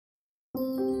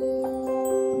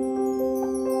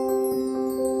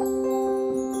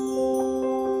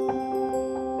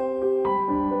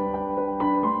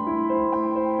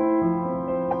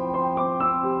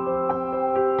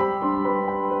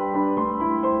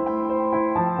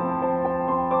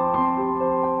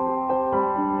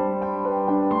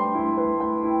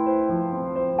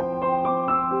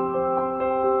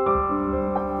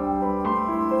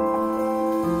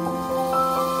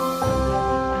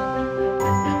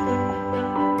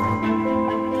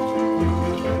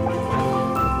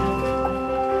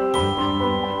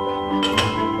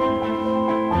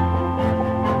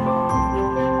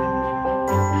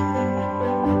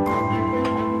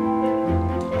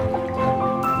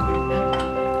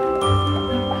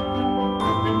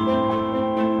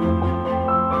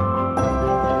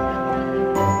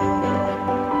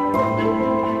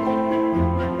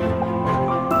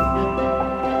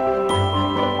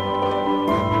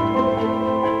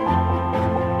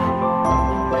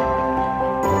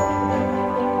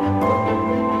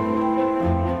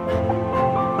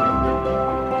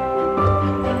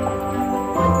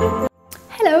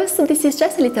So this is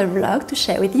just a little vlog to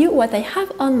share with you what I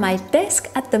have on my desk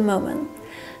at the moment.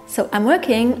 So I'm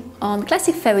working on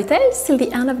classic fairy tales till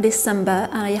the end of December,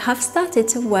 and I have started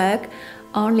to work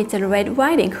on Little Red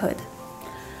Riding Hood.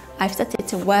 I've started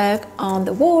to work on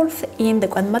the wolf in the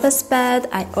grandmother's bed.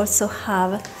 I also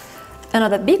have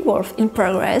another big wolf in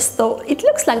progress, though it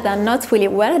looks like they're not really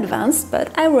well advanced,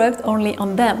 but I worked only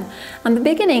on them. And the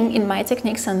beginning in my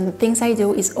techniques and things I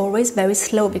do is always very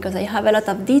slow because I have a lot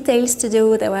of details to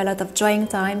do, there were a lot of drawing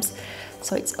times,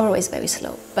 so it's always very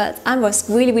slow. But I was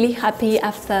really happy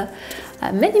after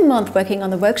many months working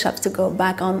on the workshops to go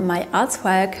back on my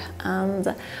artwork,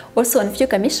 and also on a few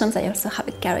commissions. I also have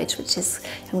a carriage which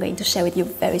I'm going to share with you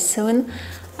very soon.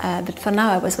 But for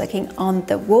now I was working on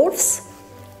the wolves.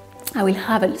 I will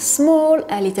have a small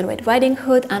Little Red Riding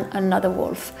Hood and another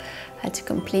wolf to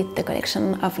complete the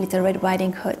collection of Little Red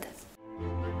Riding Hood.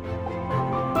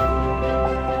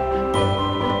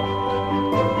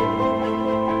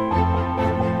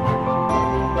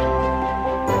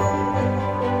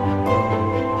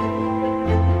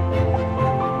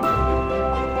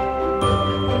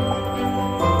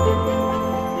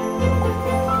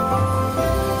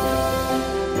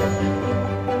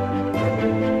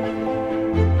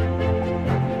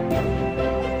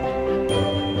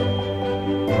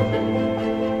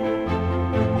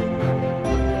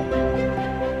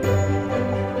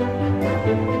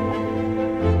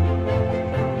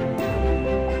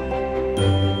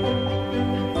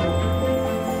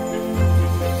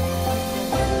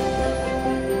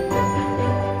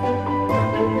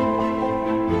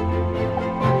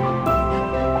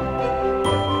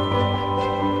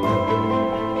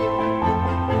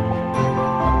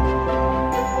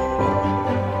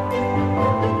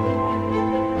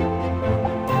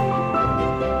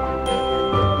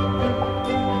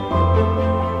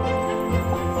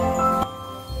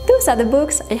 Those are the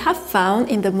books I have found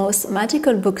in the most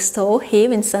magical bookstore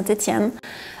here in St Etienne.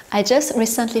 I just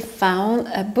recently found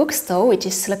a bookstore which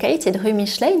is located Rue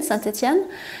Michelet in St Etienne.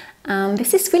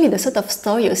 This is really the sort of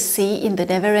store you see in The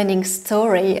Never-Ending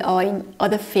Story or in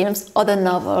other films, other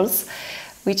novels,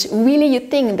 which really you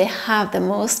think they have the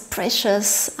most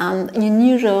precious and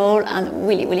unusual and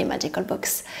really magical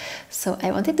books. So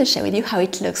I wanted to share with you how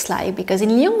it looks like, because in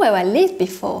Lyon, where I lived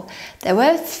before, there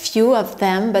were a few of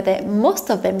them, but most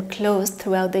of them closed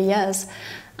throughout the years.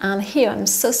 And here I'm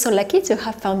so lucky to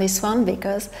have found this one,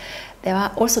 because there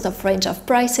are all sorts of range of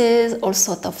prices, all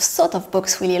sorts of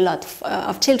books, really a lot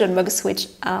of children books, which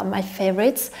are my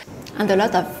favorites, and a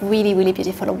lot of really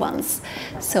beautiful ones.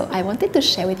 So I wanted to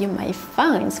share with you my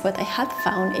finds, what I had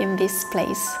found in this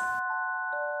place.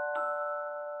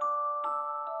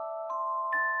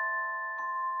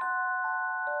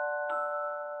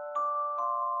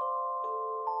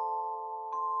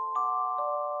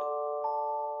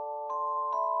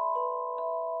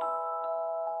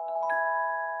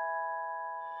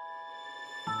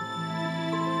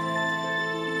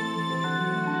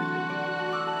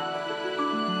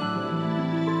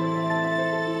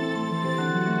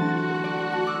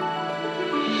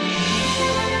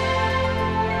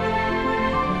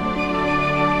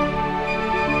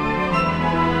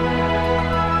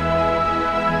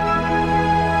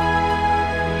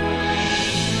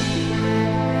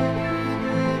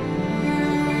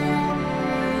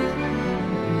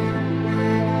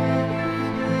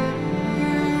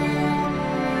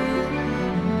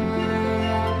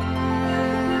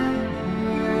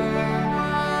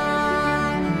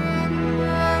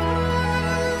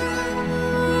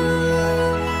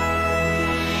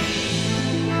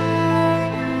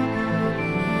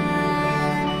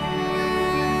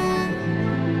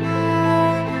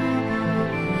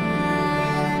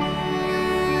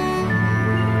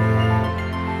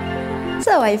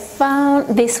 So I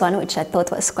found this one, which I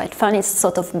thought was quite fun. It's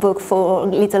sort of book for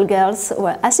little girls,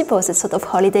 where I suppose it's sort of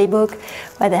holiday book,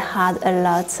 where they had a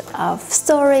lot of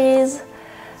stories.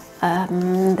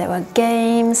 There were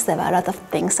games, there were a lot of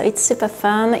things. So it's super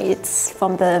fun. It's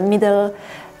from the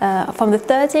from the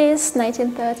 30s,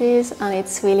 1930s, and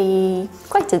it's really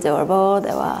quite adorable.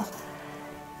 There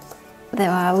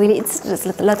were really, it's just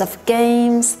a lot of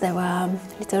games. There were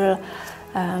little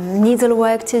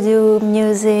needlework to do,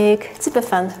 music. Super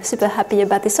fun, super happy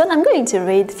about this one. I'm going to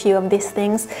read a few of these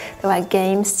things. There were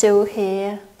games too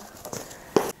here.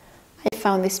 I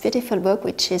found this beautiful book,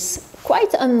 which is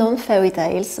quite unknown fairy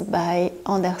tales by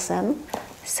Andersen.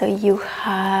 So you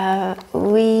have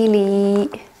really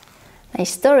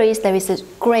nice stories. There is a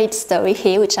great story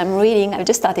here, which I'm reading. I've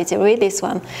just started to read this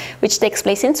one, which takes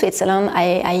place in Switzerland.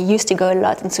 I used to go a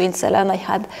lot in Switzerland. I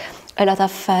had a lot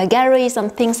of galleries and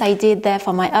things I did there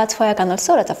for my artwork, and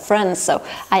also a lot of friends. So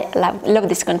I love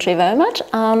this country very much,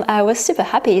 and I was super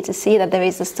happy to see that there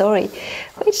is a story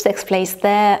which takes place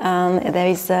there, and there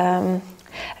is a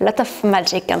lot of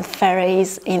magic and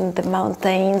fairies in the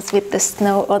mountains with the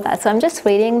snow, all that. So I'm just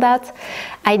reading that.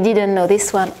 I didn't know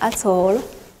this one at all.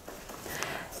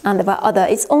 And there were other,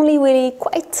 it's only really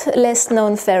quite less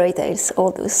known fairy tales,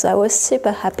 all those. So I was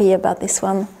super happy about this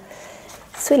one.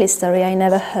 It's really a story I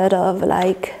never heard of,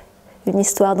 like Une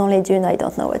histoire dans les dunes. I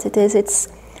don't know what it is. It's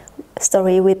a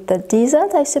story with the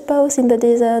desert, I suppose, in the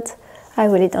desert. I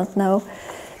really don't know.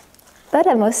 But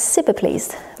I was super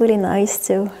pleased. Really nice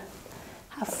to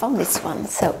have found this one.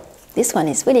 So this one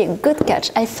is really a good catch.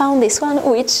 I found this one,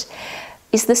 which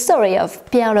is the story of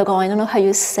Pierre le Grand. I don't know how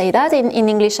you say that. In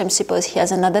English, I suppose he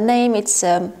has another name. It's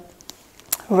a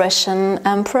Russian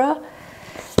emperor.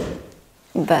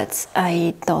 But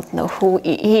I don't know who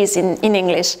he is in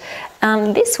English.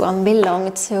 And this one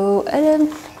belonged to,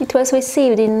 it was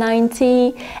received in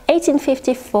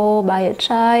 1854 by a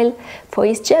child for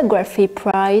his geography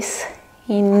prize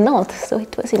in Nantes. So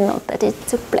it was in Nantes that it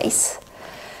took place.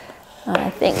 And I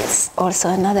think it's also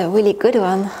another really good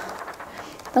one. I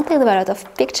don't think there were a lot of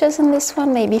pictures in this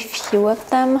one, maybe few of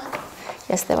them.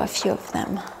 Yes, there were a few of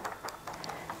them.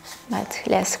 But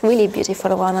yes, really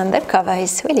beautiful one, and the cover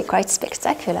is really quite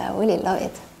spectacular. I really love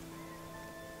it.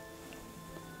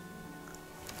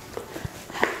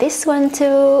 This one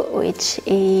too, which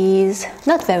is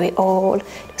not very old.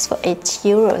 It was for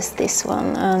 €8, this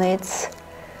one, and it's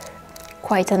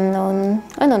quite unknown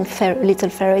little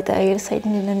fairy tales. I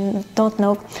don't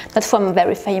know, not from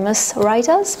very famous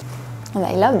writers. And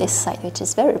I love this side, which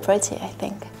is very pretty, I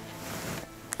think.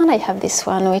 And I have this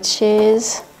one, which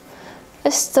is a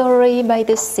story by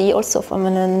the sea, also from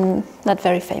a not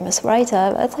very famous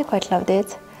writer, but I quite loved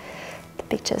it. The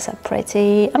pictures are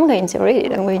pretty. I'm going to read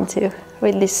it. I'm going to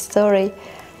read this story.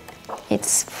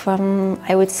 It's from,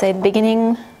 I would say,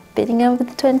 beginning of the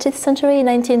 20th century,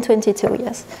 1922,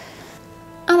 yes.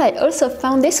 And I also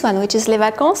found this one, which is Les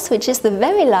Vacances, which is the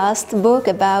very last book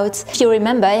about, if you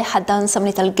remember, I had done some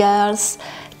little girls,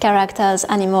 characters,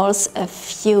 animals a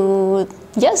few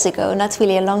years ago, not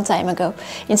really a long time ago,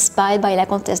 inspired by La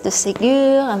Comtesse de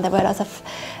Ségur, and there were a lot of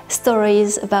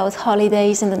stories about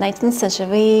holidays in the 19th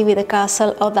century with a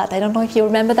castle, all that. I don't know if you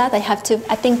remember that. I have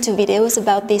I think 2 videos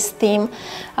about this theme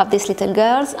of these little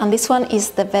girls, and this one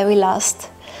is the very last.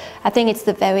 I think it's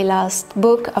the very last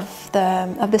book of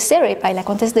the series by La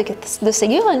Comtesse de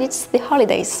Ségur, and it's the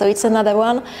holidays. So it's another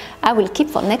one I will keep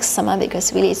for next summer,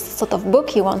 because really it's the sort of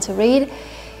book you want to read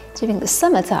during the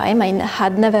summertime. I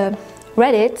had never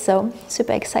read it, so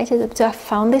super excited to have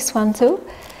found this one too.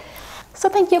 So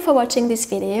thank you for watching this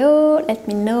video. Let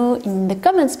me know in the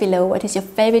comments below what is your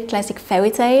favorite classic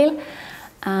fairy tale,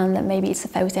 and maybe it's a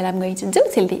fairy tale I'm going to do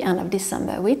till the end of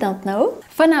December, we don't know.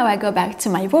 For now I go back to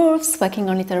my wolves, working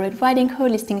on Little Red Riding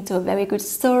Hood, listening to a very good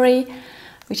story,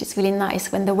 which is really nice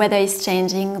when the weather is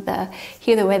changing.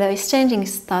 Here the weather is changing,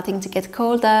 it's starting to get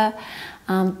colder.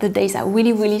 The days are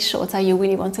really, really shorter. You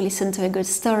really want to listen to a good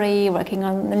story, working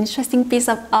on an interesting piece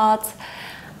of art,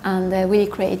 and really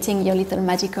creating your little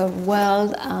magical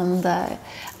world. And a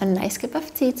nice cup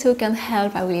of tea too can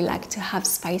help. I really like to have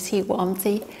spicy warm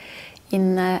tea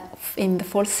in the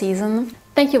fall season.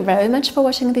 Thank you very much for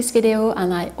watching this video,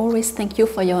 and I always thank you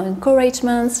for your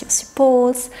encouragements, your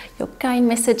supports, your kind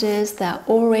messages. They are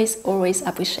always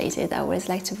appreciated. I always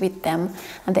like to read them,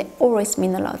 and they always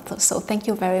mean a lot. So thank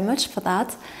you very much for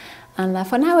that. And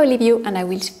for now I leave you, and I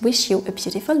will wish you a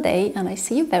beautiful day, and I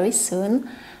see you very soon.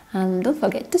 And don't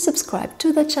forget to subscribe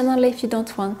to the channel if you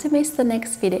don't want to miss the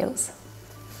next videos.